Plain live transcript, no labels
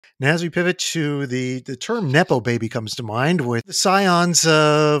Now, as we pivot to the term Nepo baby comes to mind with the scions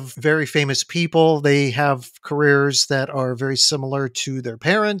of very famous people. They have careers that are very similar to their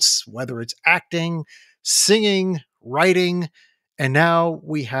parents, whether it's acting, singing, writing. And now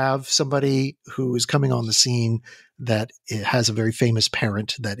we have somebody who is coming on the scene that has a very famous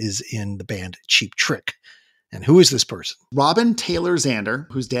parent that is in the band Cheap Trick. And who is this person? Robin Taylor Zander,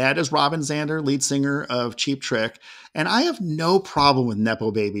 whose dad is Robin Zander, lead singer of Cheap Trick. And I have no problem with Nepo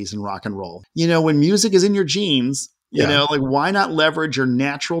babies in rock and roll. You know, when music is in your genes, like why not leverage your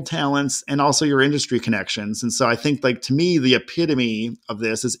natural talents and also your industry connections? And so I think like to me, the epitome of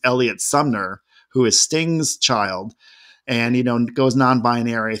this is Elliot Sumner, who is Sting's child and, goes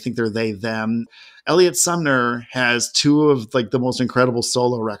non-binary. I think they're they, them. Elliot Sumner has two of like the most incredible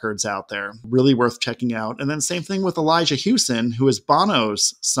solo records out there, really worth checking out. And then same thing with Elijah Hewson, who is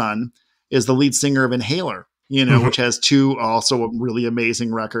Bono's son, is the lead singer of Inhaler, which has two also really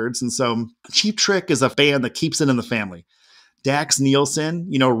amazing records. And so Cheap Trick is a band that keeps it in the family. Dax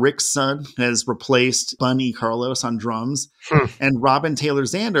Nielsen, Rick's son, has replaced Bunny Carlos on drums. And Robin Taylor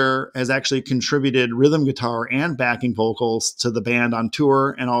Zander has actually contributed rhythm guitar and backing vocals to the band on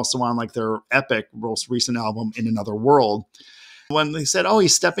tour and also on like their epic, most recent album, In Another World. When they said, oh,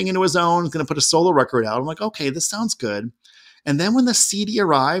 he's stepping into his own, he's going to put a solo record out, I'm like, okay, this sounds good. And then when the CD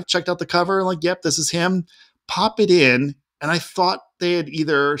arrived, checked out the cover, like, yep, this is him, pop it in. And I thought they had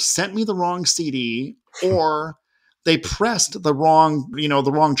either sent me the wrong CD or they pressed the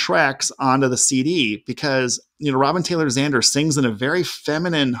wrong tracks onto the CD because, Robin Taylor Zander sings in a very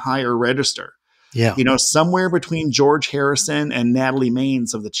feminine higher register. Yeah. Somewhere between George Harrison and Natalie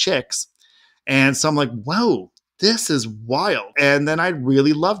Maines of the Chicks. And so I'm like, whoa, this is wild. And then I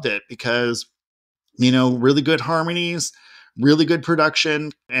really loved it because, really good harmonies, really good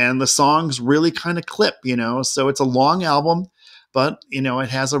production, and the songs really kind of clip, so it's a long album. But, it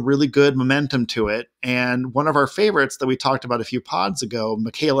has a really good momentum to it. And one of our favorites that we talked about a few pods ago,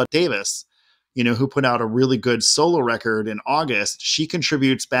 Michaela Davis, who put out a really good solo record in August, she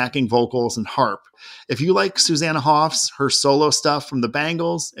contributes backing vocals and harp. If you like Susanna Hoffs, her solo stuff from the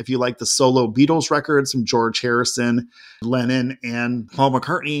Bangles, if you like the solo Beatles records from George Harrison, Lennon, and Paul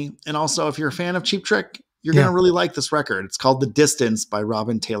McCartney, and also if you're a fan of Cheap Trick, you're going to really like this record. It's called The Distance by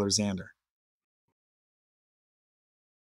Robin Taylor Zander.